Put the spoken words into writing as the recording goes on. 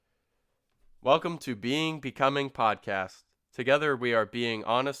Welcome to Being Becoming Podcast. Together we are being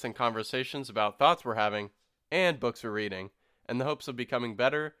honest in conversations about thoughts we're having and books we're reading, in the hopes of becoming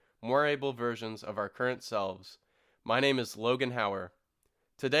better, more able versions of our current selves. My name is Logan Hauer.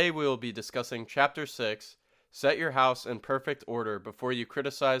 Today we will be discussing Chapter 6, Set Your House in Perfect Order Before You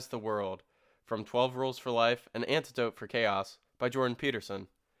Criticize the World, from 12 Rules for Life, An Antidote for Chaos, by Jordan Peterson.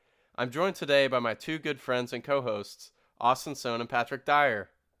 I'm joined today by my two good friends and co-hosts, Austin Sohn and Patrick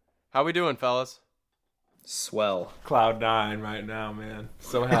Dyer. How we doing, fellas? Swell. Cloud9 right now, man.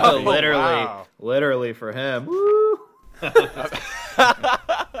 So happy. Literally for him. Woo!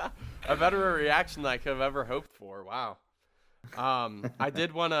 A better reaction than I could have ever hoped for. Wow. I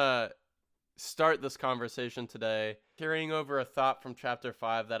did want to start this conversation today carrying over a thought from Chapter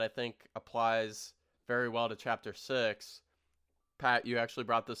 5 that I think applies very well to Chapter 6. Pat, you actually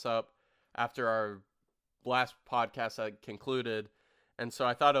brought this up after our last podcast had concluded, and so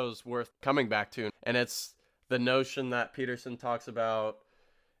I thought it was worth coming back to. And it's the notion that Peterson talks about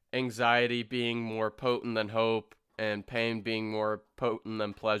anxiety being more potent than hope and pain being more potent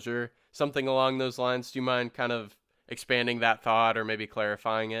than pleasure. Something along those lines. Do you mind kind of expanding that thought or maybe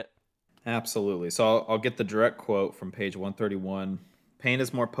clarifying it? Absolutely. So I'll get the direct quote from page 131. Pain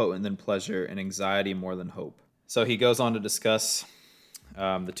is more potent than pleasure and anxiety more than hope. So he goes on to discuss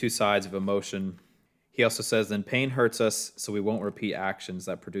the two sides of emotion. He also says, then pain hurts us, so we won't repeat actions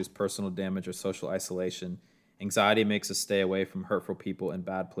that produce personal damage or social isolation. Anxiety makes us stay away from hurtful people and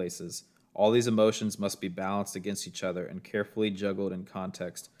bad places. All these emotions must be balanced against each other and carefully juggled in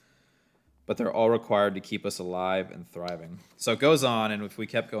context, but they're all required to keep us alive and thriving. So it goes on, and if we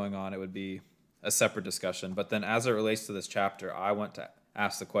kept going on, it would be a separate discussion. But then as it relates to this chapter, I want to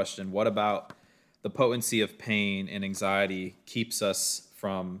ask the question, what about the potency of pain and anxiety keeps us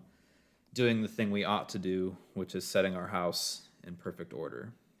from doing the thing we ought to do, which is setting our house in perfect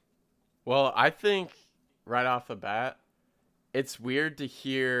order? Well, I think right off the bat, it's weird to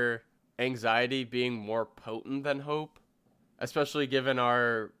hear anxiety being more potent than hope, especially given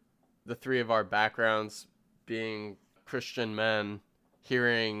the three of our backgrounds being Christian men,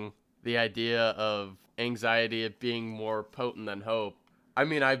 hearing the idea of anxiety being more potent than hope. I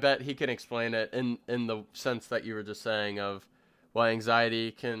mean, I bet he can explain it in the sense that you were just saying of, well,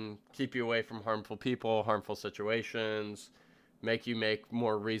 anxiety can keep you away from harmful people, harmful situations, make you make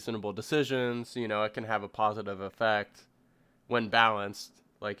more reasonable decisions. You know, it can have a positive effect when balanced,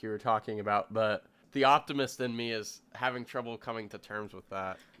 like you were talking about. But the optimist in me is having trouble coming to terms with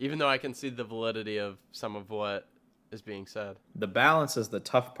that, even though I can see the validity of some of what is being said. The balance is the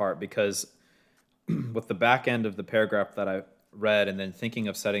tough part because with the back end of the paragraph that I read and then thinking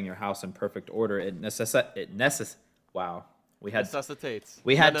of setting your house in perfect order, wow. We had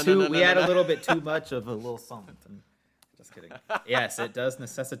a little bit too much of a little something. Just kidding. Yes, it does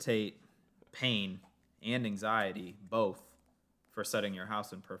necessitate pain and anxiety both for setting your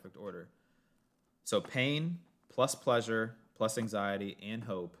house in perfect order. So pain plus pleasure plus anxiety and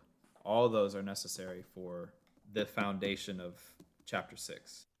hope, all of those are necessary for the foundation of chapter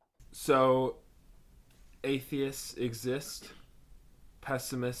 6. So atheists exist,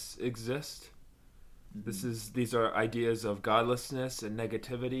 pessimists exist. These are ideas of godlessness and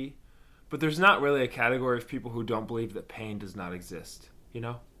negativity, but there's not really a category of people who don't believe that pain does not exist. You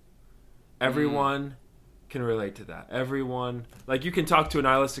know, everyone can relate to that. Everyone, like, you can talk to a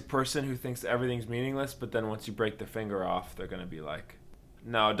nihilistic person who thinks everything's meaningless, but then once you break their finger off, they're gonna be like,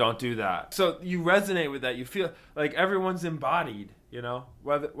 "No, don't do that." So you resonate with that. You feel like everyone's embodied. You know,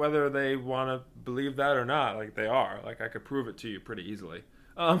 whether they want to believe that or not, like they are. Like I could prove it to you pretty easily.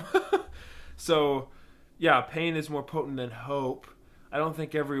 So. Yeah, pain is more potent than hope. I don't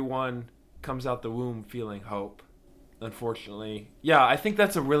think everyone comes out the womb feeling hope, unfortunately. Yeah, I think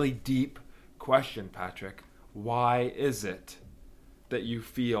that's a really deep question, Patrick. Why is it that you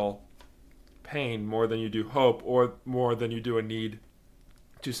feel pain more than you do hope or more than you do a need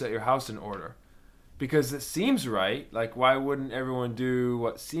to set your house in order? Because it seems right. Like, why wouldn't everyone do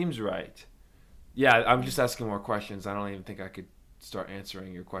what seems right? Yeah, I'm just asking more questions. I don't even think I could start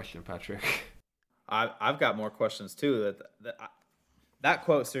answering your question, Patrick. I've got more questions too. That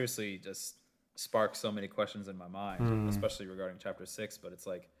quote seriously just sparks so many questions in my mind, especially regarding chapter 6. But it's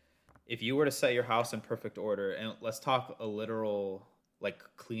like, if you were to set your house in perfect order, and let's talk a literal, like,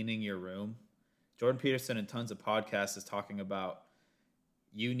 cleaning your room. Jordan Peterson in tons of podcasts is talking about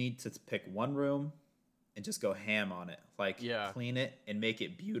you need to pick one room and just go ham on it. Like, clean it and make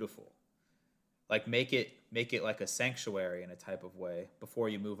it beautiful. Like, make it like a sanctuary in a type of way before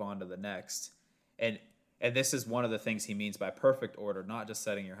you move on to the next. And this is one of the things he means by perfect order, not just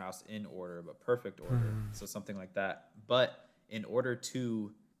setting your house in order, but perfect order. So something like that. But in order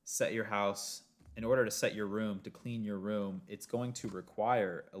to set your house, in order to set your room, to clean your room, it's going to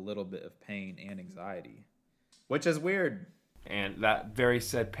require a little bit of pain and anxiety, which is weird. And that very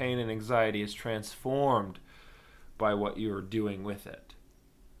said pain and anxiety is transformed by what you're doing with it.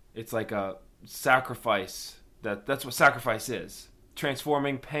 It's like a sacrifice. That's what sacrifice is.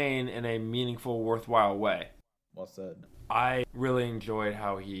 Transforming pain in a meaningful, worthwhile way. Well said. I really enjoyed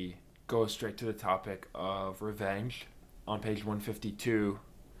how he goes straight to the topic of revenge on page 152.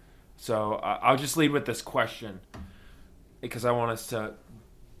 So I'll just lead with this question because I want us to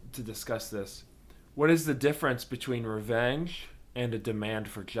discuss this. What is the difference between revenge and a demand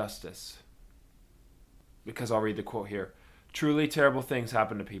for justice? Because I'll read the quote here. Truly terrible things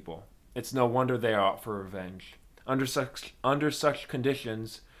happen to people. It's no wonder they are out for revenge. Under such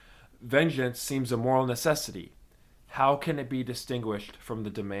conditions, vengeance seems a moral necessity. How can it be distinguished from the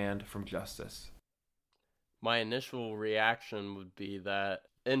demand from justice? My initial reaction would be that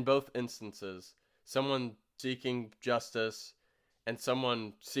in both instances, someone seeking justice and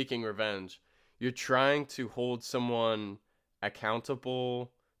someone seeking revenge, you're trying to hold someone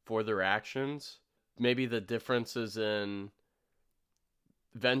accountable for their actions. Maybe the difference is in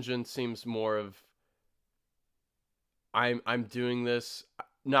vengeance seems more of I'm doing this.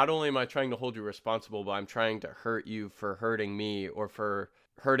 Not only am I trying to hold you responsible, but I'm trying to hurt you for hurting me or for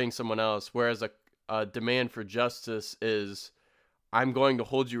hurting someone else. Whereas a demand for justice is I'm going to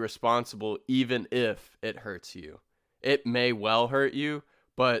hold you responsible even if it hurts you. It may well hurt you,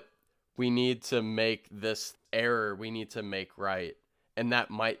 but we need to make this error we need to make right. And that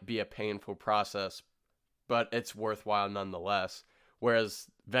might be a painful process, but it's worthwhile nonetheless. Whereas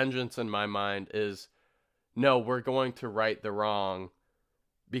vengeance in my mind is, no, we're going to right the wrong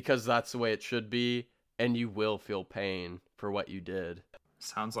because that's the way it should be, and you will feel pain for what you did.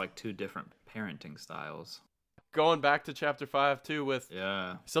 Sounds like two different parenting styles. Going back to chapter 5 too, with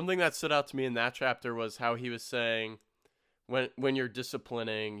Yeah. something that stood out to me in that chapter was how he was saying when you're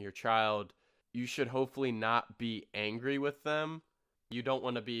disciplining your child, you should hopefully not be angry with them. You don't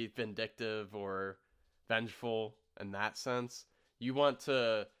want to be vindictive or vengeful in that sense. You want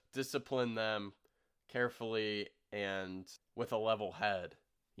to discipline them carefully and with a level head,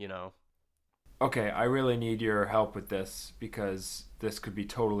 you know? Okay, I really need your help with this because this could be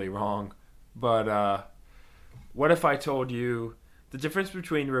totally wrong. But what if I told you the difference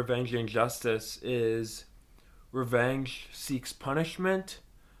between revenge and justice is revenge seeks punishment,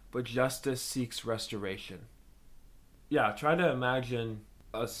 but justice seeks restoration? Yeah, try to imagine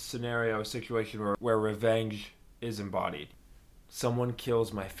a scenario, a situation where revenge is embodied. Someone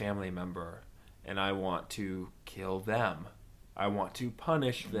kills my family member, and I want to kill them. I want to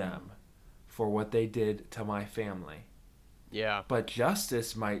punish them for what they did to my family. Yeah. But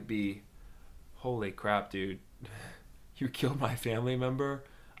justice might be, holy crap, dude. You killed my family member?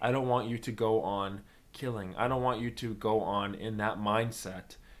 I don't want you to go on killing. I don't want you to go on in that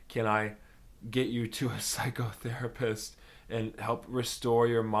mindset. Can I get you to a psychotherapist and help restore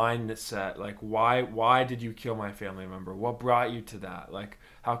your mindset? Like, why did you kill my family member? What brought you to that? Like,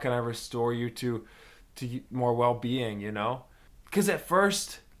 how can I restore you to more well-being, you know? Because at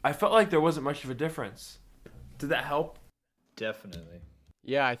first, I felt like there wasn't much of a difference. Did that help? Definitely.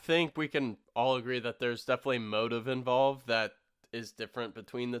 Yeah, I think we can all agree that there's definitely motive involved that is different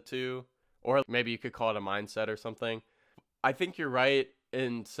between the two. Or maybe you could call it a mindset or something. I think you're right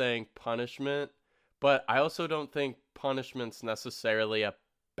in saying punishment, but I also don't think punishment's necessarily a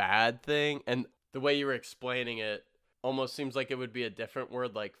bad thing. And the way you were explaining it almost seems like it would be a different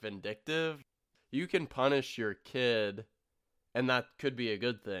word, like vindictive. You can punish your kid, and that could be a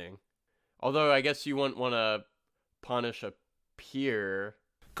good thing. Although I guess you wouldn't want to punish a peer.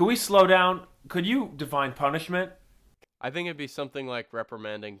 Could we slow down? Could you define punishment? I think it'd be something like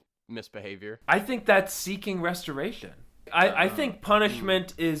reprimanding misbehavior. I think that's seeking restoration. I think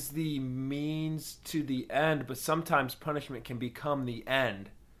punishment is the means to the end, but sometimes punishment can become the end.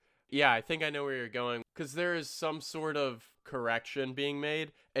 Yeah, I think I know where you're going. Because there is some sort of correction being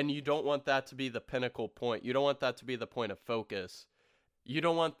made, and you don't want that to be the pinnacle point. You don't want that to be the point of focus. You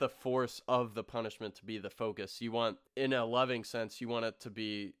don't want the force of the punishment to be the focus. You want, in a loving sense, you want it to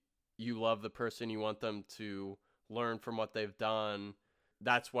be, you love the person, you want them to learn from what they've done.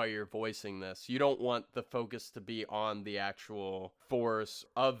 That's why you're voicing this. You don't want the focus to be on the actual force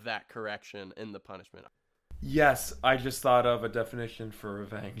of that correction in the punishment. Yes, I just thought of a definition for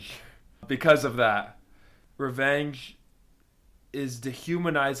revenge. Because of that, revenge is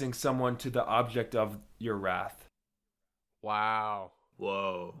dehumanizing someone to the object of your wrath. Wow.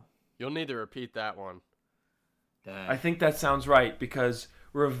 Whoa. You'll need to repeat that one. Dang. I think that sounds right because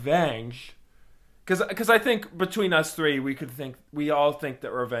revenge, Because I think between us three, we all think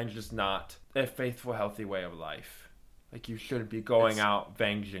that revenge is not a faithful, healthy way of life. Like, you shouldn't be going out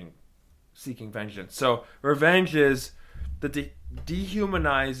seeking vengeance. So revenge is the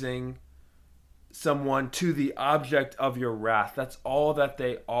dehumanizing someone to the object of your wrath. That's all that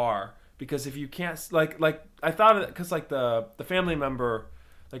they are. Because if you can't, like I thought of it, because like the family member,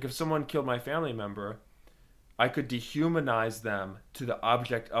 like if someone killed my family member, I could dehumanize them to the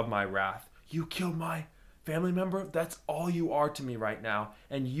object of my wrath. You killed my family member? That's all you are to me right now,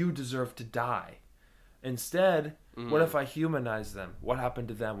 and you deserve to die. Instead, what if I humanize them? What happened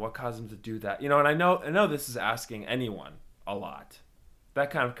to them? What caused them to do that? And I know this is asking anyone a lot. That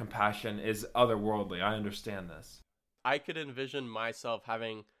kind of compassion is otherworldly. I understand this. I could envision myself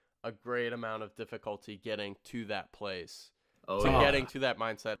having a great amount of difficulty getting to that place. Getting to that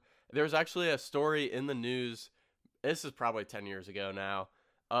mindset. There was actually a story in the news, this is probably 10 years ago now,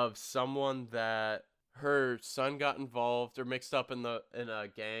 of someone that her son got involved or mixed up in a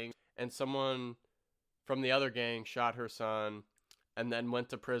gang, and someone from the other gang shot her son and then went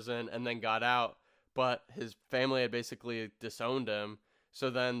to prison and then got out, but his family had basically disowned him. So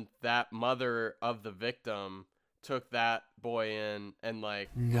then that mother of the victim took that boy in and raised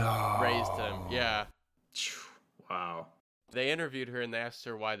him. Yeah. Wow. They interviewed her and they asked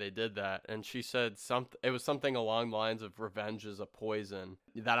her why they did that, and she said it was something along the lines of revenge is a poison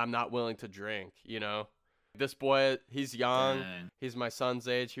that I'm not willing to drink, This boy, he's young. Dang. He's my son's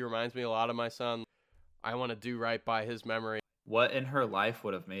age. He reminds me a lot of my son. I want to do right by his memory. What in her life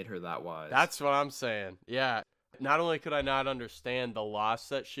would have made her that wise? That's what I'm saying. Yeah. Not only could I not understand the loss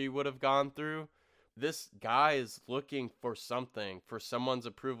that she would have gone through, this guy is looking for something, for someone's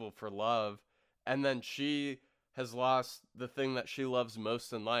approval, for love, and then she has lost the thing that she loves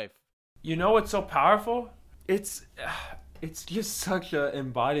most in life. You know what's so powerful? It's just such an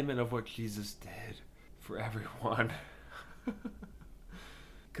embodiment of what Jesus did for everyone.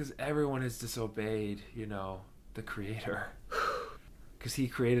 Because everyone has disobeyed, the Creator. Because He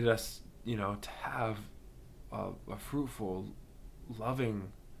created us, to have a fruitful,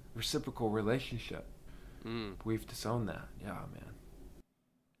 loving, reciprocal relationship. We've disowned that. Yeah, man.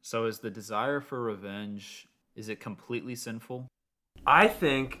 So is the desire for revenge, is it completely sinful? I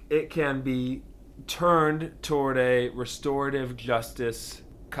think it can be turned toward a restorative justice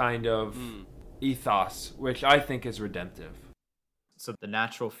kind of ethos, which I think is redemptive. So the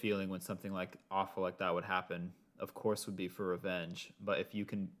natural feeling when something awful like that would happen, of course, would be for revenge. But if you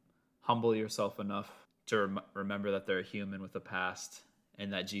can humble yourself enough to remember that they're a human with a past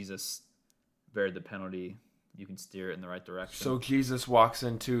and that Jesus bared the penalty, you can steer it in the right direction. So Jesus walks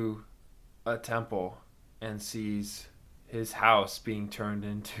into a temple and sees his house being turned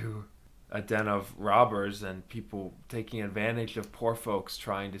into a den of robbers and people taking advantage of poor folks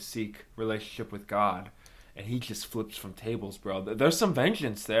trying to seek relationship with God. And he just flips from tables, bro. There's some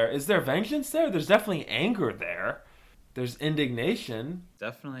vengeance there. Is there vengeance there? There's definitely anger there. There's indignation.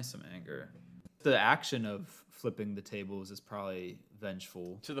 Definitely some anger. The action of flipping the tables is probably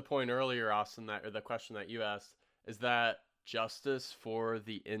vengeful. To the point earlier, Austin, the question that you asked, is that justice for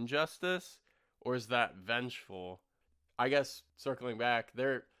the injustice, or is that vengeful? I guess circling back,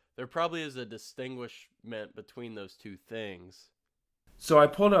 there probably is a distinguishment between those two things. So I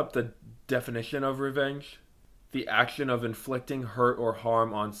pulled up the definition of revenge. The action of inflicting hurt or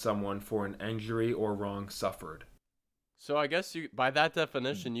harm on someone for an injury or wrong suffered. So I guess by that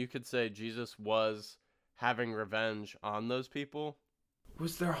definition, you could say Jesus was having revenge on those people.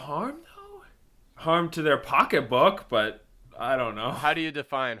 Was there harm, though? Harm to their pocketbook, but I don't know. How do you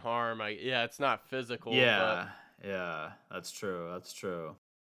define harm? It's not physical. Yeah, that's true.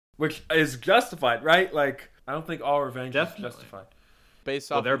 Which is justified, right? I don't think all revenge is justified.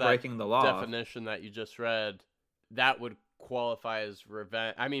 Based off they're of that breaking the law definition that you just read, that would qualify as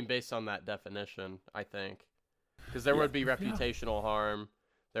revenge. I mean, based on that definition, I think. Because there would be reputational harm.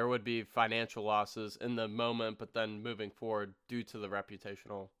 There would be financial losses in the moment, but then moving forward due to the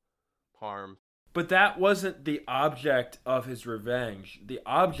reputational harm. But that wasn't the object of his revenge. The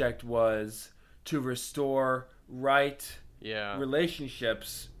object was to restore right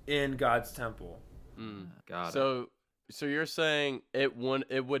relationships in God's temple. Got it. So you're saying it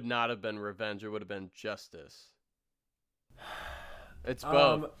would not have been revenge, it would have been justice. It's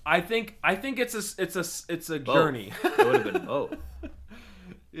both. I think it's a both. Journey. It would have been both.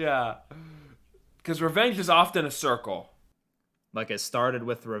 Yeah. Cuz revenge is often a circle. It started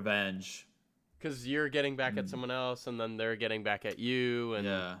with revenge. Cuz you're getting back at someone else and then they're getting back at you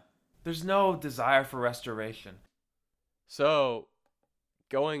and there's no desire for restoration. So,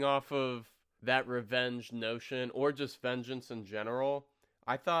 going off of that revenge notion or just vengeance in general,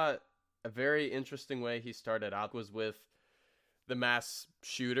 I thought a very interesting way he started out was with the mass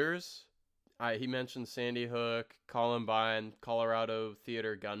shooters. He mentioned Sandy Hook, Columbine, Colorado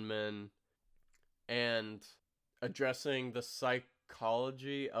theater gunmen, and addressing the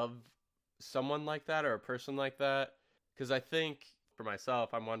psychology of someone like that or a person like that. Because I think, for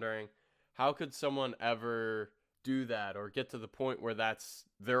myself, I'm wondering, how could someone ever do that or get to the point where that's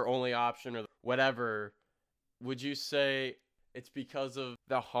their only option or whatever? Would you say it's because of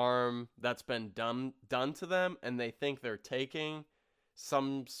the harm that's been done to them and they think they're taking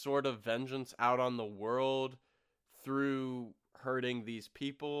some sort of vengeance out on the world through hurting these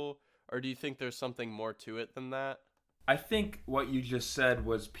people? Or do you think there's something more to it than that? I think what you just said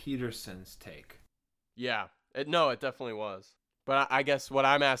was Peterson's take. Yeah. No, it definitely was. But I guess what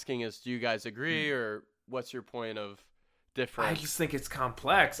I'm asking is, do you guys agree, or what's your point of difference? I just think it's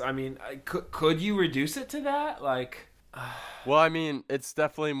complex. I mean, could you reduce it to that? Like, well, I mean, it's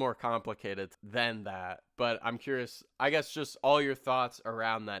definitely more complicated than that. But I'm curious, I guess, just all your thoughts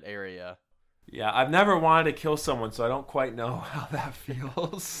around that area. Yeah, I've never wanted to kill someone, so I don't quite know how that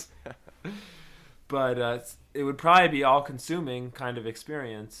feels. But it would probably be all-consuming kind of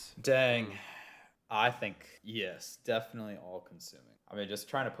experience. Dang. I think, yes, definitely all-consuming. I mean, just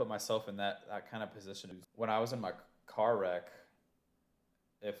trying to put myself in that kind of position. When I was in my car wreck,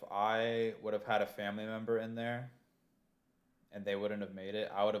 if I would have had a family member in there and they wouldn't have made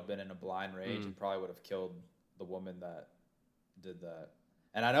it, I would have been in a blind rage and probably would have killed the woman that did that.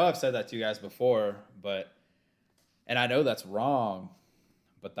 And I know I've said that to you guys before, and I know that's wrong,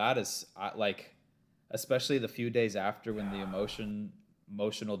 but that is, like, especially the few days after when the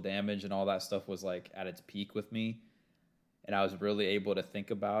emotional damage and all that stuff was like at its peak with me, and I was really able to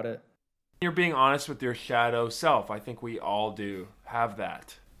think about it. You're being honest with your shadow self. I think we all do have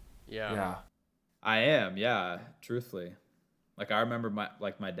that. Yeah. I am, yeah, truthfully. Like, I remember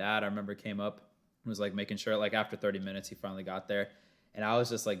my dad, came up and was like making sure, like, after 30 minutes he finally got there, and I was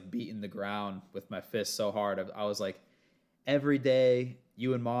just like beating the ground with my fist so hard. I was like, every day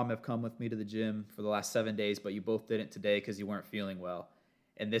you and mom have come with me to the gym for the last 7 days, but you both didn't today because you weren't feeling well.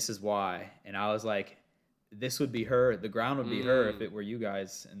 And this is why. And I was like, this would be her. The ground would be her if it were you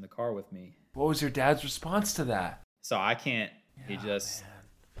guys in the car with me. What was your dad's response to that? So I can't. He just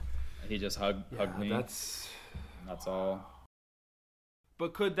hugged me. That's all.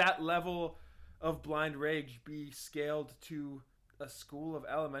 But could that level of blind rage be scaled to a school of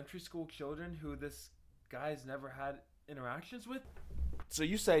elementary school children who this guy's never had interactions with? So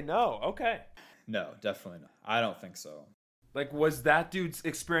you say no. Okay. No, definitely not. I don't think so. Like, was that dude's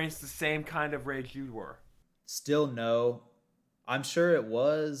experience the same kind of rage you were? Still no. I'm sure it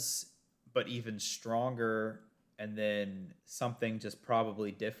was, but even stronger, and then something just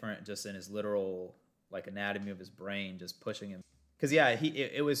probably different just in his literal, like, anatomy of his brain just pushing him. Because, yeah,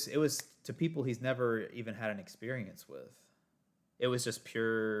 it was to people he's never even had an experience with. It was just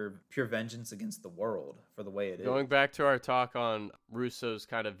pure vengeance against the world for the way it is. Going back to our talk on Russo's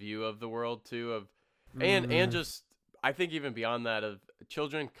kind of view of the world too, and just, I think even beyond that, of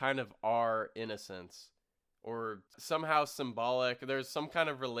children kind of are innocence or somehow symbolic. There's some kind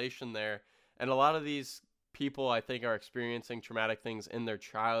of relation there, and a lot of these people, I think, are experiencing traumatic things in their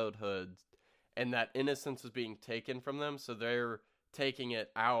childhood, and that innocence is being taken from them, so they're taking it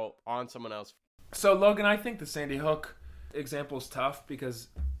out on someone else. So, Logan, I think the Sandy Hook example is tough because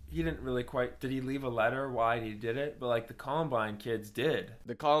he didn't really did he leave a letter why he did it? But, like, the Columbine kids did.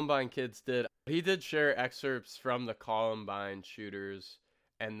 The Columbine kids did. He did share excerpts from the Columbine shooters,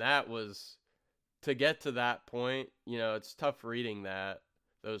 and that was, to get to that point, it's tough reading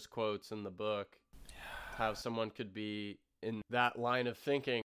those quotes in the book, how someone could be in that line of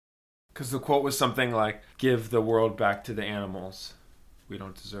thinking. Because the quote was something like, give the world back to the animals. We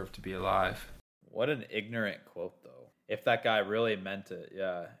don't deserve to be alive. What an ignorant quote, though. If that guy really meant it,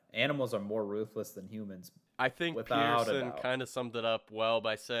 yeah. Animals are more ruthless than humans. I think Peterson kind of summed it up well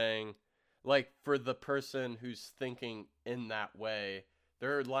by saying, like, for the person who's thinking in that way,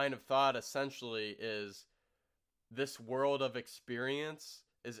 their line of thought essentially is, this world of experience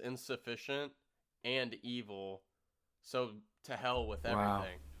is insufficient and evil, so to hell with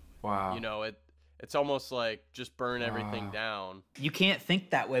everything. Wow. It's almost like just burn everything down. You can't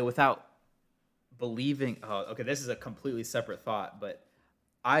think that way without believing. Oh, okay, this is a completely separate thought, but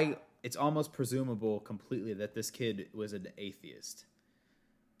it's almost presumable completely that this kid was an atheist.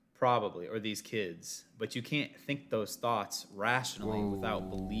 Probably, or these kids. But you can't think those thoughts rationally without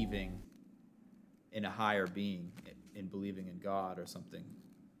believing in a higher being, in believing in God or something.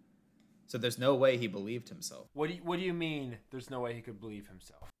 So there's no way he believed himself. What do you mean there's no way he could believe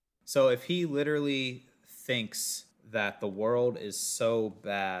himself? So if he literally thinks, that the world is so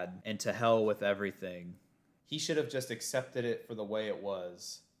bad and to hell with everything, he should have just accepted it for the way it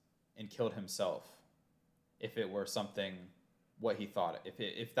was and killed himself if it were something what he thought it,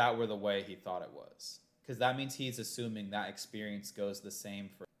 if that were the way he thought it was. Because that means he's assuming that experience goes the same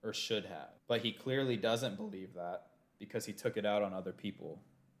for, or should have. But he clearly doesn't believe that because he took it out on other people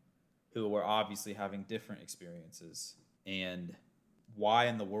who were obviously having different experiences. And why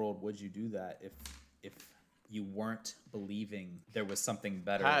in the world would you do that if you weren't believing there was something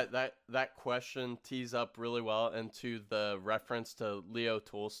better? That question tees up really well into the reference to Leo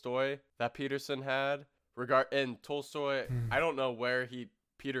Tolstoy that Peterson had. And Tolstoy, I don't know where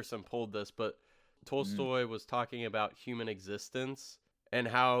Peterson pulled this, but Tolstoy was talking about human existence and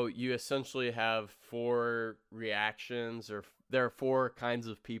how you essentially have 4 reactions, or there are 4 kinds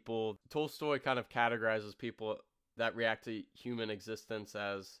of people. Tolstoy kind of categorizes people that react to human existence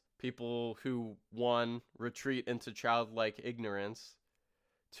as people who, 1, retreat into childlike ignorance,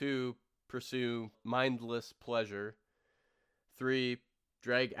 2, pursue mindless pleasure, 3,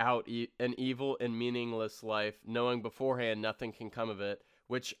 drag out an evil and meaningless life, knowing beforehand nothing can come of it,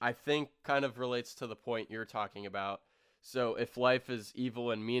 which I think kind of relates to the point you're talking about. So if life is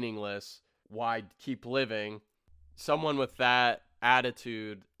evil and meaningless, why keep living? Someone with that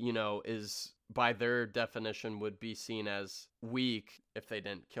attitude, is, by their definition, would be seen as weak if they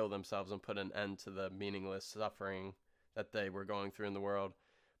didn't kill themselves and put an end to the meaningless suffering that they were going through in the world.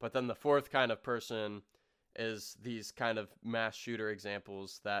 But then the 4th kind of person is these kind of mass shooter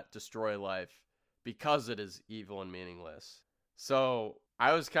examples that destroy life because it is evil and meaningless. So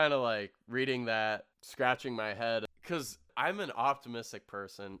I was kind of like reading that, scratching my head, because I'm an optimistic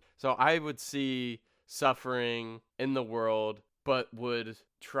person. So I would see suffering in the world, but would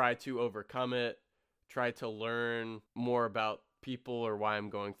try to overcome it, try to learn more about people or why I'm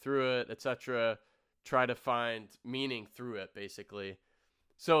going through it, etc. Try to find meaning through it, basically.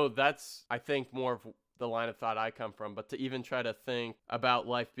 So that's, I think, more of the line of thought I come from. But to even try to think about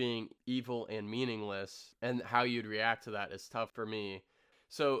life being evil and meaningless and how you'd react to that is tough for me.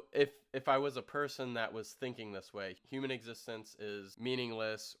 So if I was a person that was thinking this way, human existence is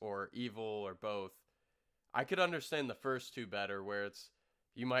meaningless or evil or both, I could understand the first 2 better, where it's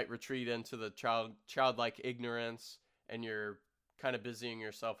you might retreat into the childlike ignorance and you're kind of busying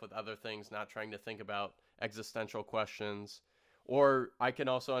yourself with other things, not trying to think about existential questions. Or I can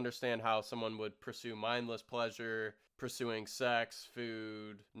also understand how someone would pursue mindless pleasure, pursuing sex,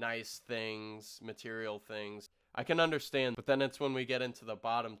 food, nice things, material things. I can understand, but then it's when we get into the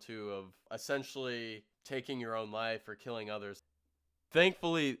bottom 2 of essentially taking your own life or killing others.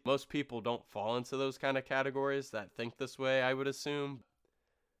 Thankfully, most people don't fall into those kind of categories that think this way, I would assume.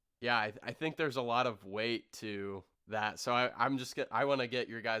 Yeah, I think there's a lot of weight to that. So I want to get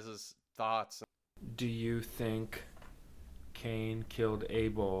your guys' thoughts. Do you think Cain killed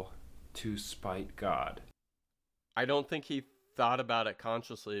Abel to spite God? I don't think he thought about it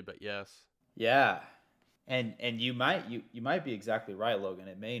consciously, but yes. Yeah. And you might be exactly right, Logan.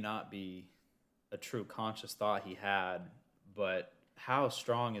 It may not be a true conscious thought he had, but how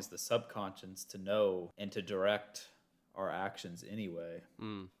strong is the subconscious to know and to direct our actions anyway?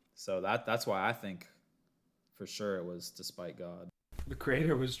 So that's why I think for sure it was to spite God. The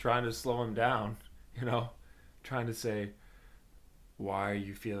Creator was trying to slow him down, trying to say, why are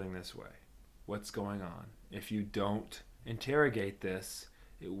you feeling this way? What's going on? If you don't interrogate this,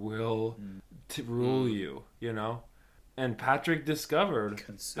 it will rule you, And Patrick discovered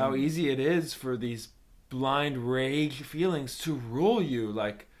how easy it is for these blind rage feelings to rule you,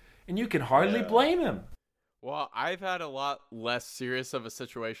 and you can hardly blame him. Well, I've had a lot less serious of a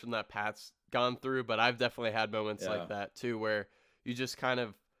situation that Pat's gone through, but I've definitely had moments like that too, where you just kind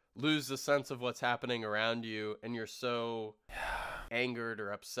of lose the sense of what's happening around you and you're so angered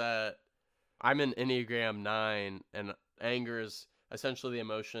or upset. I'm an Enneagram 9, and anger is essentially the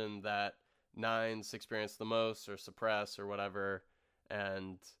emotion that 9s experience the most or suppress or whatever.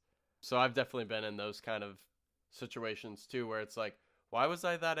 And so I've definitely been in those kind of situations too, where it's like, why was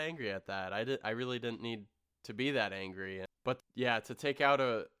I that angry at that? I really didn't need to be that angry. But yeah, to take out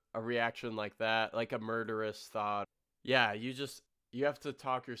a reaction like that, like a murderous thought, yeah, you have to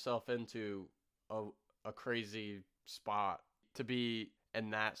talk yourself into a crazy spot to be in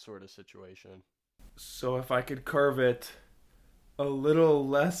that sort of situation. So if I could curve it a little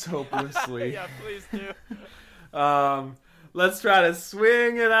less hopelessly. Yeah, please do. Let's try to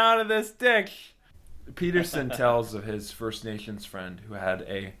swing it out of this dick. Peterson tells of his First Nations friend who had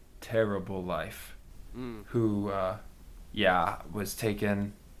a terrible life, who, was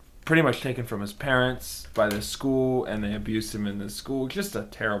pretty much taken from his parents by the school, and they abused him in the school. Just a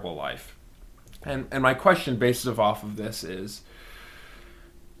terrible life. And my question based off of this is,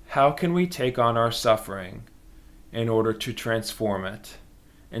 how can we take on our suffering in order to transform it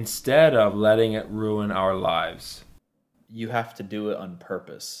instead of letting it ruin our lives? You have to do it on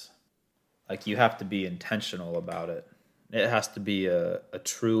purpose. Like, you have to be intentional about it. It has to be a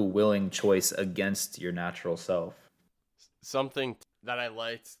true willing choice against your natural self. Something that I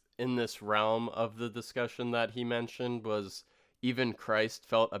liked in this realm of the discussion that he mentioned was even Christ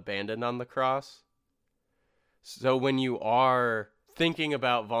felt abandoned on the cross. So when you are thinking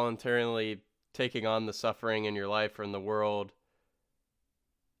about voluntarily taking on the suffering in your life or in the world,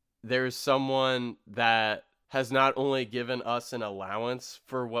 there's someone that has not only given us an allowance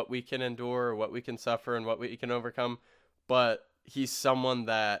for what we can endure, or what we can suffer, and what we can overcome, but he's someone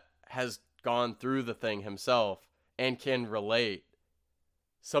that has gone through the thing himself and can relate.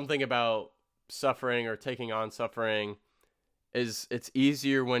 Something about suffering or taking on suffering is it's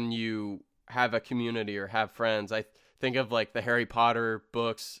easier when you have a community or have friends. I think of like the Harry Potter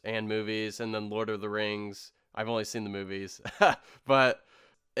books and movies, and then Lord of the Rings. I've only seen the movies, but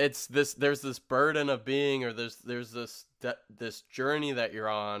it's this, there's this burden of being, or there's this journey that you're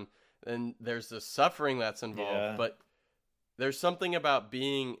on, and there's this suffering that's involved. Yeah. But there's something about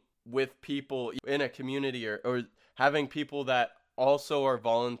being with people in a community, or having people that also are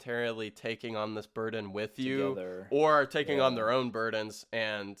voluntarily taking on this burden with you, Together. or are taking on Yeah. their own burdens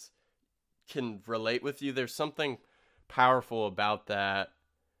and can relate with you. There's something powerful about that,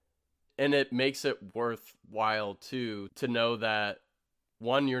 and it makes it worthwhile too, to know that,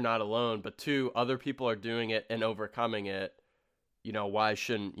 one, you're not alone, but two, other people are doing it and overcoming it. You know, why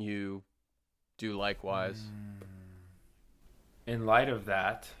shouldn't you do likewise? In light of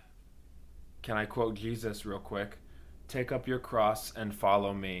that, can I quote Jesus real quick? Take up your cross and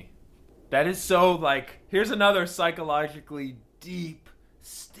follow me. That is so, like, here's another psychologically deep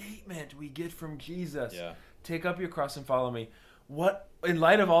statement we get from Jesus. Yeah. Take up your cross and follow me. What, in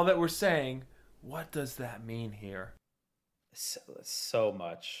light of all that we're saying, what does that mean here? So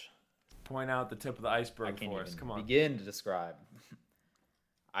much. Point out the tip of the I iceberg can't for us. even Come on. begin to describe.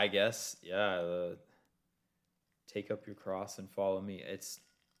 I guess, yeah. Take up your cross and follow me. It's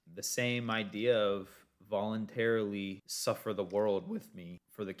the same idea of voluntarily suffer the world with me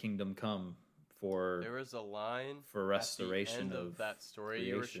for the kingdom come, There was a line for restoration at the end of that story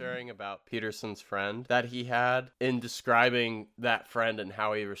you were creation. sharing about Peterson's friend that he had, in describing that friend and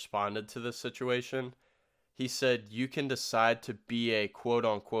how he responded to this situation. He said, you can decide to be a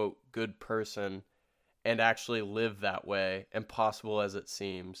quote-unquote good person and actually live that way, impossible as it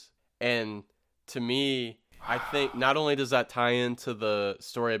seems. And to me, I think not only does that tie into the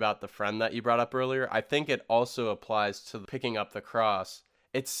story about the friend that you brought up earlier, I think it also applies to picking up the cross.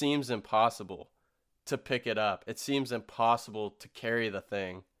 It seems impossible to pick it up. It seems impossible to carry the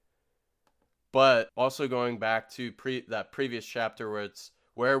thing. But also going back to that previous chapter where it's,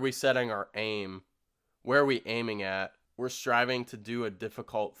 where are we setting our aim? Where are we aiming at? We're striving to do a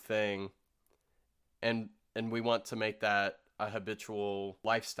difficult thing, and we want to make that a habitual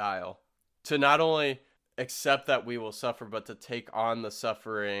lifestyle. To not only accept that we will suffer, but to take on the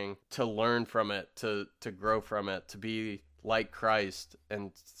suffering, to learn from it, to grow from it, to be like Christ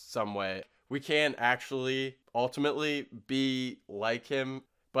in some way. We can't actually ultimately be like him,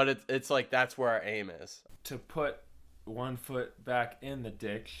 but it's like that's where our aim is. To put one foot back in the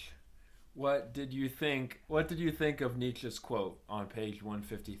ditch, what did you think of Nietzsche's quote on page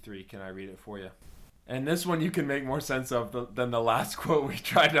 153? Can I read it for you? And this one you can make more sense of than the last quote we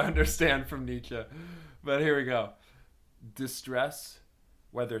tried to understand from Nietzsche. But here we go. Distress,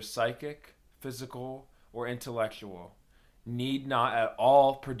 whether psychic, physical, or intellectual, need not at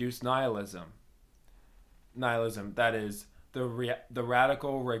all produce nihilism. Nihilism, that is, the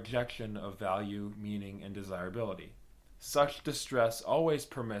radical rejection of value, meaning, and desirability. Such distress always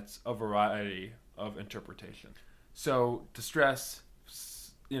permits a variety of interpretation. So distress,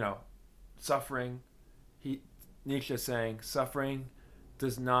 suffering, Nietzsche is saying suffering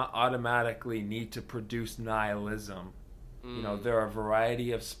does not automatically need to produce nihilism. There are a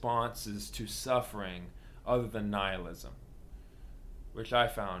variety of responses to suffering other than nihilism, which I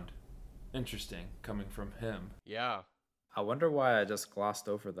found interesting coming from him. Yeah. I wonder why I just glossed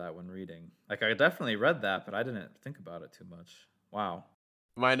over that when reading. Like, I definitely read that, but I didn't think about it too much. Wow.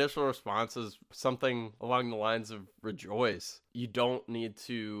 My initial response is something along the lines of rejoice. You don't need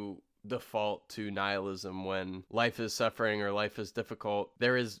to default to nihilism when life is suffering or life is difficult.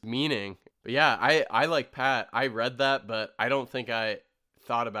 There is meaning. But yeah, I like Pat. I read that, but I don't think I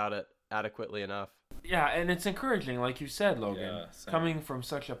thought about it adequately enough. Yeah, and it's encouraging, like you said, Logan. Yeah, same. Coming from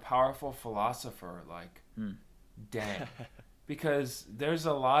such a powerful philosopher, like, dang. because there's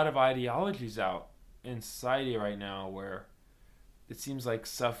a lot of ideologies out in society right now where it seems like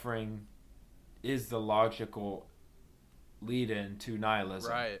suffering is the logical lead in to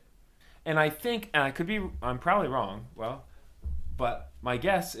nihilism. Right. And I think, and I'm probably wrong, well, but my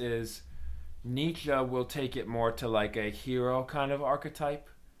guess is Nietzsche will take it more to like a hero kind of archetype.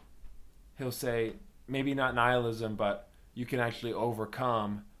 He'll say, maybe not nihilism, but you can actually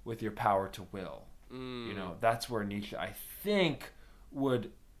overcome with your power to will. You know, that's where Nietzsche, I think,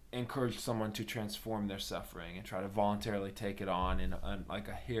 would encourage someone to transform their suffering and try to voluntarily take it on in like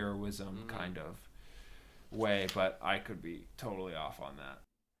a heroism kind of way. But I could be totally off on that.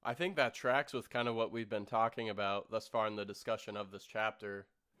 I think that tracks with kind of what we've been talking about thus far in the discussion of this chapter.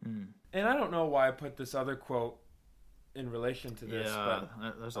 And I don't know why I put this other quote in relation to this, but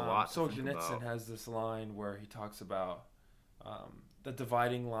there's a lot to think Solzhenitsyn about. has this line where he talks about the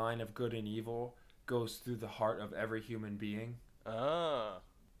dividing line of good and evil goes through the heart of every human being. Ah.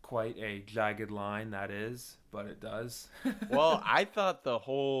 Quite a jagged line that is, but it does. Well, I thought the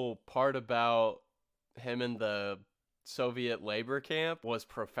whole part about him in the Soviet labor camp was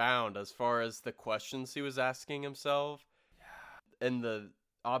profound as far as the questions he was asking himself and the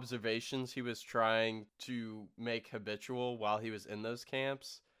observations he was trying to make habitual while he was in those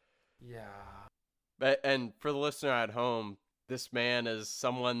camps. Yeah. And for the listener at home, this man is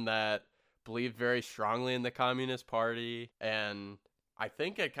someone that believed very strongly in the Communist Party, and I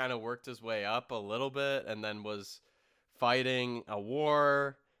think it kind of worked his way up a little bit, and then was fighting a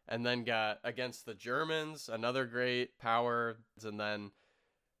war, and then got against the Germans, another great power, and then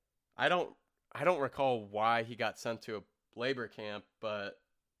I don't recall why he got sent to a labor camp, but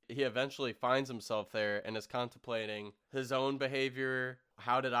he eventually finds himself there and is contemplating his own behavior.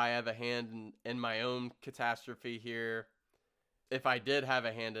 How did I have a hand in my own catastrophe here? If I did have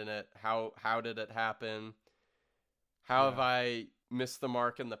a hand in it, how did it happen? How have I missed the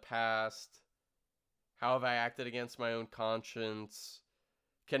mark in the past? How have I acted against my own conscience?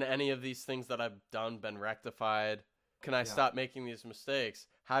 Can any of these things that I've done been rectified? Can I stop making these mistakes?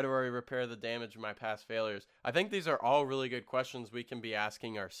 How do I repair the damage of my past failures? I think these are all really good questions we can be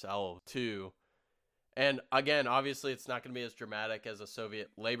asking ourselves too. And again, obviously it's not going to be as dramatic as a Soviet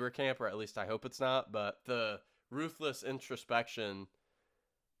labor camp, or at least I hope it's not, but the ruthless introspection.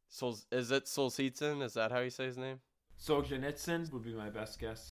 Is it Solzhenitsyn? Is that how you say his name? Solzhenitsyn would be my best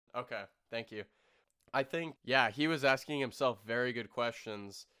guess. Okay, thank you. I think, he was asking himself very good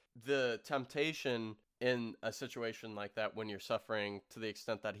questions. The temptation in a situation like that, when you're suffering to the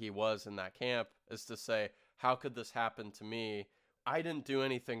extent that he was in that camp, is to say, how could this happen to me? I didn't do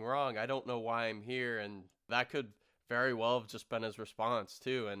anything wrong. I don't know why I'm here. And that could very well have just been his response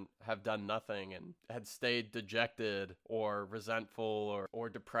too, and have done nothing and had stayed dejected or resentful or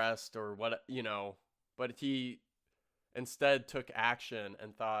depressed or what, but he instead took action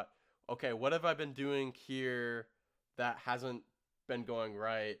and thought, okay, what have I been doing here that hasn't been going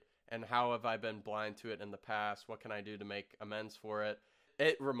right, and how have I been blind to it in the past? What can I do to make amends for it?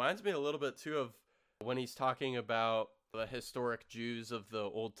 It reminds me a little bit too of when he's talking about the historic Jews of the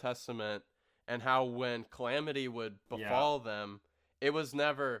Old Testament, and how when calamity would befall them, it was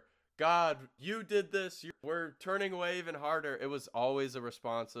never, God, you did this, we're turning away even harder. It was always a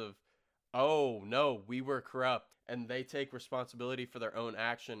response of, oh, no, we were corrupt. And they take responsibility for their own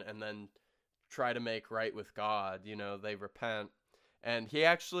action and then try to make right with God. They repent. And he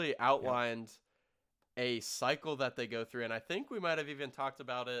actually outlined a cycle that they go through. And I think we might have even talked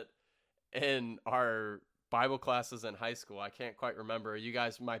about it in our Bible classes in high school. I can't quite remember. You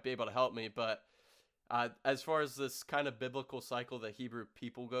guys might be able to help me. But as far as this kind of biblical cycle that Hebrew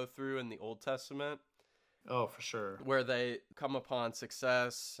people go through in the Old Testament, Oh, for sure. where they come upon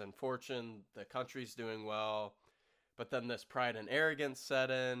success and fortune, the country's doing well, but then this pride and arrogance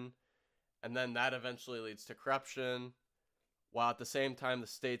set in, and then that eventually leads to corruption, while at the same time the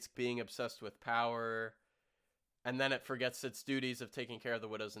state's being obsessed with power, and then it forgets its duties of taking care of the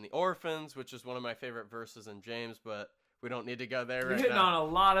widows and the orphans, which is one of my favorite verses in James, but we don't need to go there You're right hitting now. on a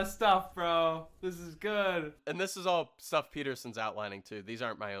lot of stuff, bro. This is good. And this is all stuff Peterson's outlining too. These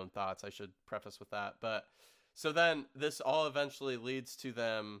aren't my own thoughts. I should preface with that. But so then this all eventually leads to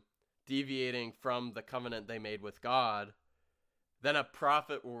them deviating from the covenant they made with God. Then a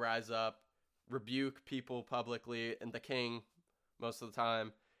prophet will rise up, rebuke people publicly, and the king most of the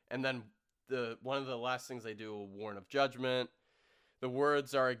time. And then one of the last things they do will warn of judgment. The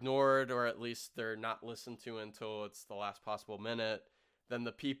words are ignored, or at least they're not listened to until it's the last possible minute. Then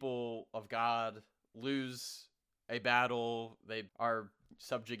the people of God lose a battle. They are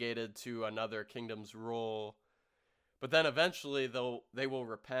subjugated to another kingdom's rule. But then eventually they will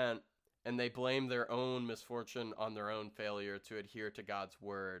repent, and they blame their own misfortune on their own failure to adhere to God's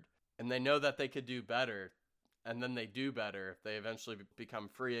word. And they know that they could do better, and then they do better. They eventually become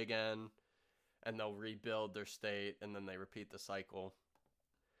free again, and they'll rebuild their state, and then they repeat the cycle.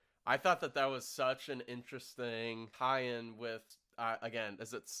 I thought that was such an interesting tie-in with, again,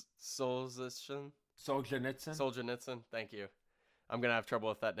 is it Solzhenitsyn? Solzhenitsyn, thank you. I'm going to have trouble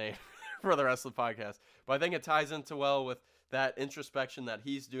with that name for the rest of the podcast. But I think it ties into well with that introspection that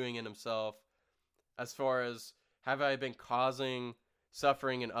he's doing in himself as far as, have I been causing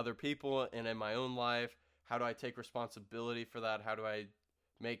suffering in other people and in my own life? How do I take responsibility for that? How do I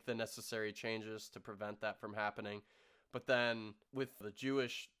make the necessary changes to prevent that from happening? But then with the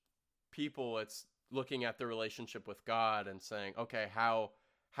Jewish people, it's looking at the relationship with God and saying, okay, how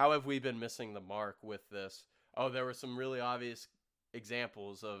have we been missing the mark with this? Oh, there were some really obvious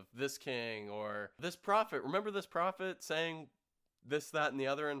examples of this king or this prophet. Remember this prophet saying this, that, and the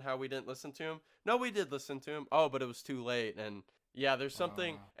other, and how we didn't listen to him? No, we did listen to him. Oh, but it was too late. And yeah, there's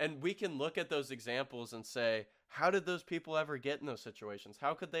something, and we can look at those examples and say, how did those people ever get in those situations?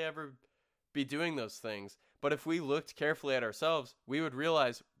 How could they ever be doing those things? But if we looked carefully at ourselves, we would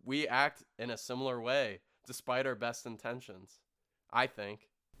realize we act in a similar way, despite our best intentions, I think.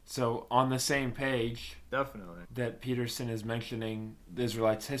 So on the same page, definitely, that Peterson is mentioning the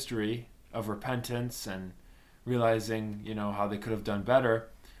Israelites' history of repentance and realizing, how they could have done better,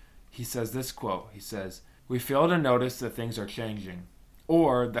 he says this quote. He says, "We fail to notice that things are changing,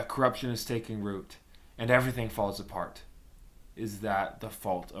 or that corruption is taking root, and everything falls apart. Is that the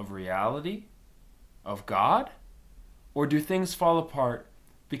fault of reality? Of God? Or do things fall apart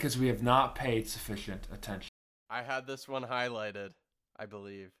because we have not paid sufficient attention?" I had this one highlighted, I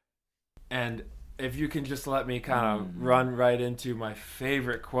believe. And if you can just let me kind of run right into my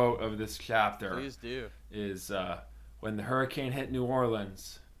favorite quote of this chapter. Please do. Is when the hurricane hit New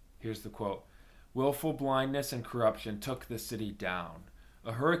Orleans, here's the quote: "Willful blindness and corruption took the city down.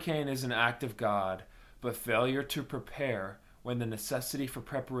 A hurricane is an act of God, but failure to prepare when the necessity for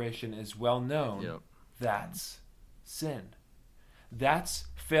preparation is well known, that's sin. That's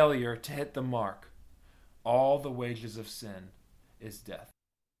failure to hit the mark. All the wages of sin is death."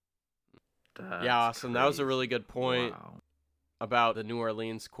 Yeah, Austin, that was a really good point about the New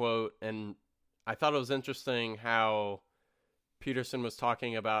Orleans quote. And I thought it was interesting how Peterson was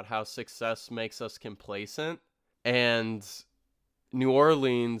talking about how success makes us complacent. And New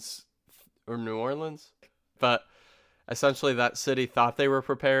Orleans, but essentially that city thought they were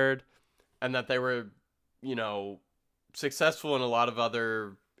prepared and that they were, successful in a lot of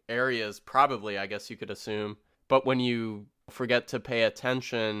other areas, probably, I guess you could assume. But when you forget to pay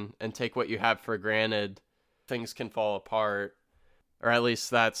attention and take what you have for granted, things can fall apart. Or at least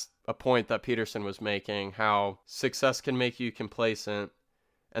that's a point that Peterson was making, how success can make you complacent,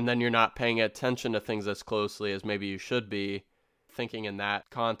 and then you're not paying attention to things as closely as maybe you should be. Thinking in that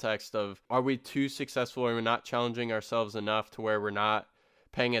context of, are we too successful? Are we not challenging ourselves enough to where we're not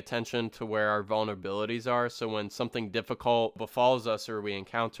paying attention to where our vulnerabilities are? So when something difficult befalls us or we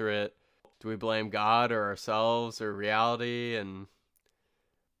encounter it, do we blame God or ourselves or reality? And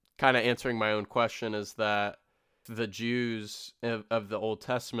kind of answering my own question is that the Jews of the Old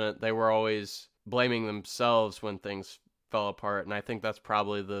Testament, they were always blaming themselves when things fell apart. And I think that's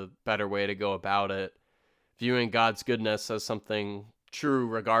probably the better way to go about it. Viewing God's goodness as something true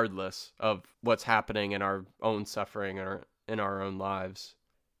regardless of what's happening in our own suffering or in our own lives.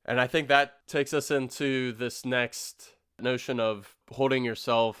 And I think that takes us into this next notion of holding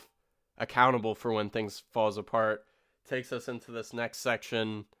yourself accountable for when things falls apart. Takes us into this next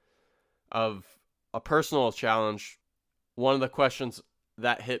section of a personal challenge. One of the questions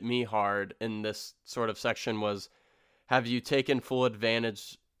that hit me hard in this sort of section was, have you taken full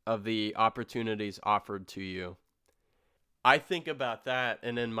advantage of the opportunities offered to you? I think about that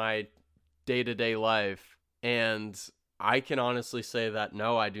and in my day-to-day life, and I can honestly say that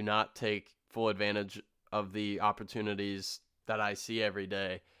no, I do not take full advantage of the opportunities that I see every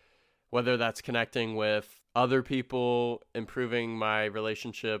day. Whether that's connecting with other people, improving my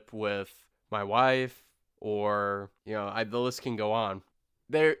relationship with my wife, or, the list can go on.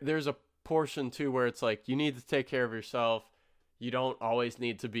 There's a portion too where it's like, you need to take care of yourself. You don't always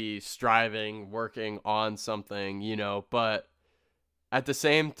need to be striving, working on something, but at the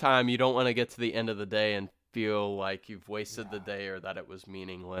same time, you don't want to get to the end of the day and feel like you've wasted the day or that it was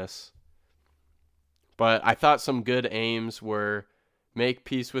meaningless. But I thought some good aims were: make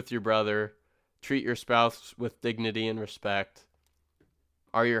peace with your brother, treat your spouse with dignity and respect.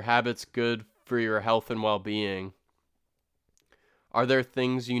 Are your habits good for your health and well-being? Are there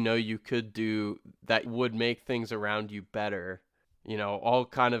things you could do that would make things around you better? all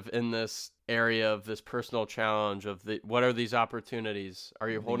kind of in this area of this personal challenge of what are these opportunities? Are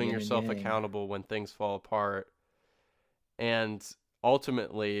you holding yourself accountable when things fall apart? And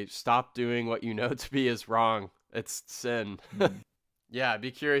ultimately, stop doing what you know to be is wrong. It's sin. Yeah, I'd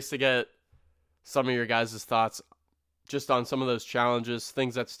be curious to get some of your guys' thoughts just on some of those challenges,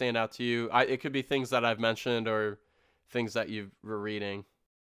 things that stand out to you. It could be things that I've mentioned or things that you were reading.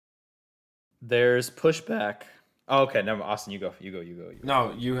 There's pushback. Oh, okay, never. Austin, you go.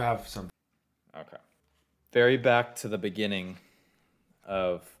 No, you have something. Okay. Very back to the beginning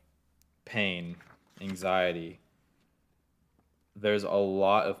of pain, anxiety. There's a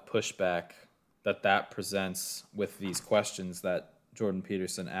lot of pushback that presents with these questions that Jordan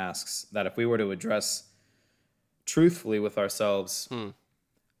Peterson asks, that if we were to address truthfully with ourselves,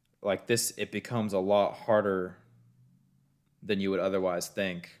 like this, it becomes a lot harder than you would otherwise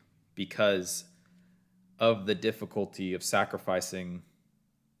think because of the difficulty of sacrificing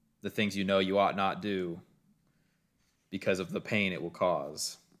the things you know you ought not do because of the pain it will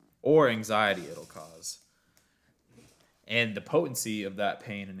cause or anxiety it'll cause. And the potency of that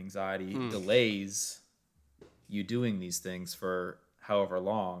pain and anxiety delays you doing these things for however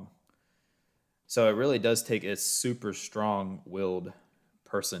long. So it really does take a super strong-willed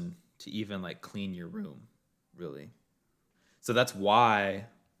person to even like clean your room, really. So that's why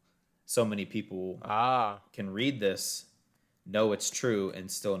so many people can read this, know it's true, and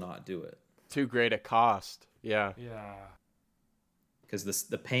still not do it. Too great a cost. Yeah. Yeah. Because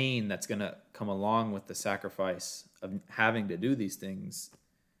the pain that's going to come along with the sacrifice of having to do these things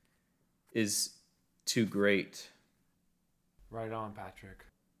is too great. Right on, Patrick.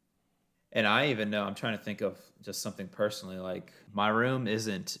 And I even know, I'm trying to think of just something personally, like my room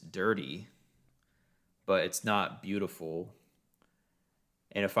isn't dirty, but it's not beautiful.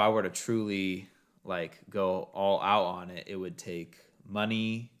 And if I were to truly like go all out on it, it would take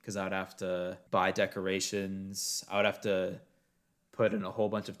money because I would have to buy decorations. I would have to put in a whole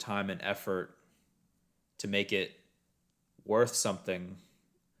bunch of time and effort to make it worth something.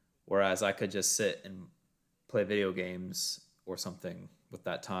 Whereas I could just sit and play video games or something with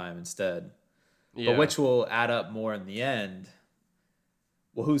that time instead. Yeah. But which will add up more in the end?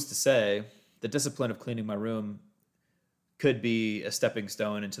 Well, who's to say? The discipline of cleaning my room could be a stepping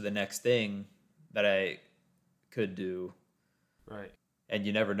stone into the next thing that I could do. Right. And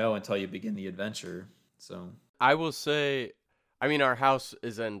you never know until you begin the adventure. So I will say, I mean, our house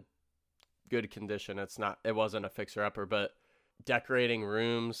is in good condition. It wasn't a fixer-upper, but decorating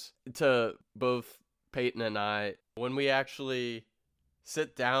rooms, to both Peyton and I, when we actually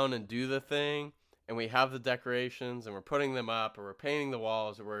sit down and do the thing and we have the decorations and we're putting them up or we're painting the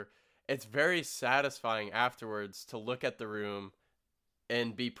walls it's very satisfying afterwards to look at the room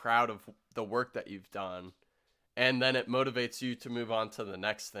and be proud of the work that you've done. And then it motivates you to move on to the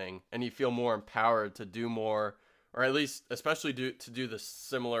next thing and you feel more empowered to do more, or at least especially to do the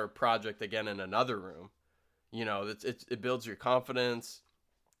similar project again in another room. It builds your confidence.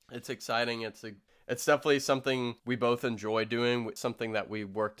 It's exciting. It's definitely something we both enjoy doing, something that we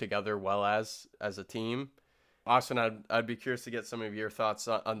work together well as a team. Austin, I'd be curious to get some of your thoughts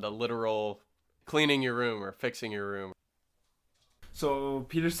on the literal cleaning your room or fixing your room. So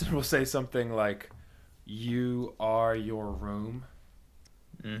Peterson will say something like, "You are your room."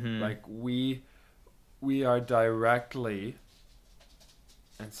 Mm-hmm. Like we are directly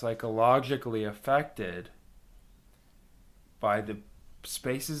and psychologically affected by the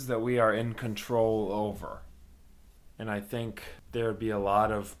spaces that we are in control over. And I think there would be a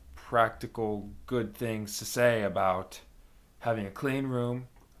lot of practical good things to say about having a clean room,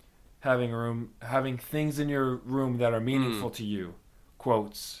 having things in your room that are meaningful to you.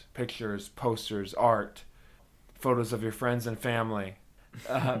 Quotes, pictures, posters, art, photos of your friends and family,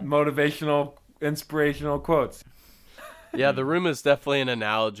 motivational, inspirational quotes. Yeah, the room is definitely an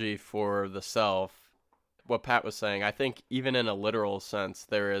analogy for the self. What Pat was saying, I think even in a literal sense,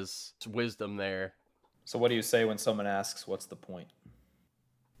 there is wisdom there. So what do you say when someone asks, what's the point?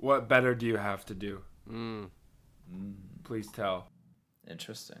 What better do you have to do? Please tell.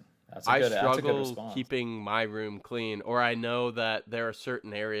 Interesting. I struggle keeping my room clean, or I know that there are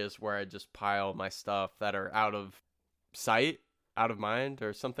certain areas where I just pile my stuff that are out of sight, out of mind,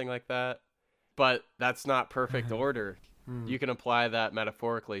 or something like that. But that's not perfect order. You can apply that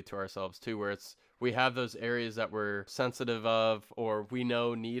metaphorically to ourselves too, where we have those areas that we're sensitive of or we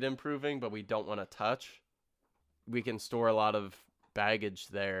know need improving, but we don't want to touch. We can store a lot of baggage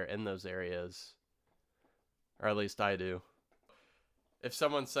there in those areas, or at least I do. If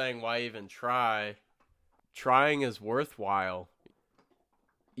someone's saying, why even try? Trying is worthwhile.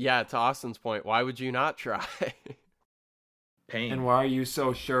 Yeah, to Austin's point, why would you not try? Pain. And why are you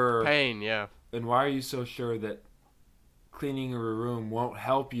so sure? Pain, yeah. And why are you so sure that cleaning your room won't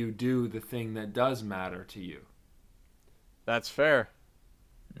help you do the thing that does matter to you? That's fair.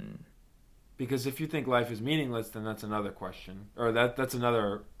 Because if you think life is meaningless, then that's another question, or that's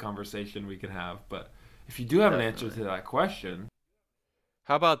another conversation we could have. But if you do have an answer to that question,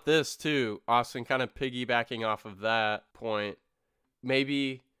 how about this too, Austin? Kind of piggybacking off of that point,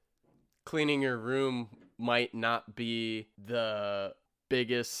 maybe cleaning your room might not be the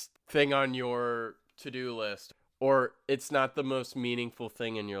biggest thing on your to-do list, or it's not the most meaningful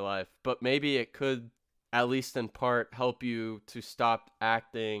thing in your life, but maybe it could, at least in part, help you to stop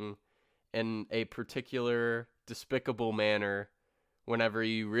acting in a particular despicable manner whenever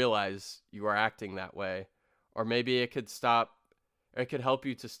you realize you are acting that way. Or maybe it could help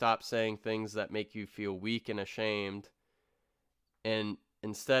you to stop saying things that make you feel weak and ashamed, and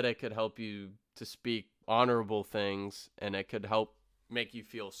instead it could help you to speak honorable things, and it could help make you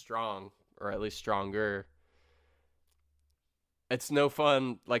feel strong, or at least stronger. It's no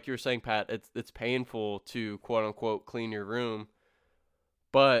fun, like you were saying, Pat. It's painful to quote unquote clean your room,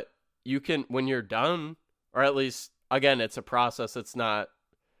 but you can, when you're done, or at least, again, it's a process. It's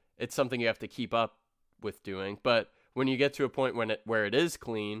something you have to keep up with doing. But when you get to a point where it is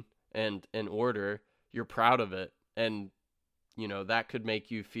clean and in order, you're proud of it, and that could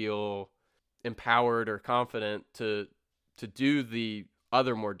make you feel empowered or confident to do the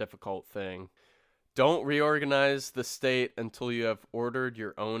other more difficult thing. Don't reorganize the state until you have ordered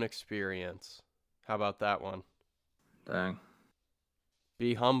your own experience. How about that one? Dang.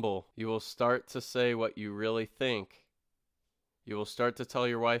 Be humble. You will start to say what you really think. You will start to tell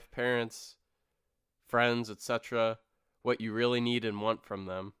your wife, parents, friends, etc., what you really need and want from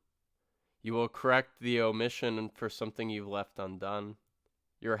them. You will correct the omission for something you've left undone.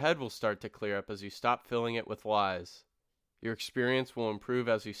 Your head will start to clear up as you stop filling it with lies. Your experience will improve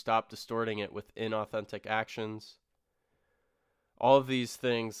as you stop distorting it with inauthentic actions. All of these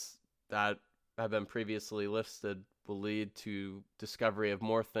things that have been previously listed will lead to discovery of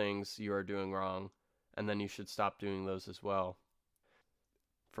more things you are doing wrong, and then you should stop doing those as well.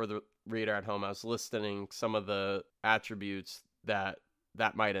 For the reader at home, I was listing some of the attributes that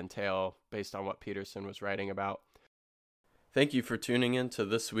might entail based on what Peterson was writing about. Thank you for tuning in to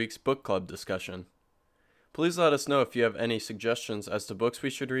this week's book club discussion. Please let us know if you have any suggestions as to books we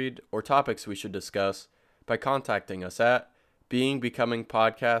should read or topics we should discuss by contacting us at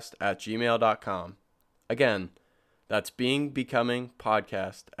beingbecomingpodcast@gmail.com. Again, that's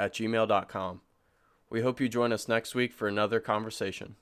beingbecomingpodcast@gmail.com. We hope you join us next week for another conversation.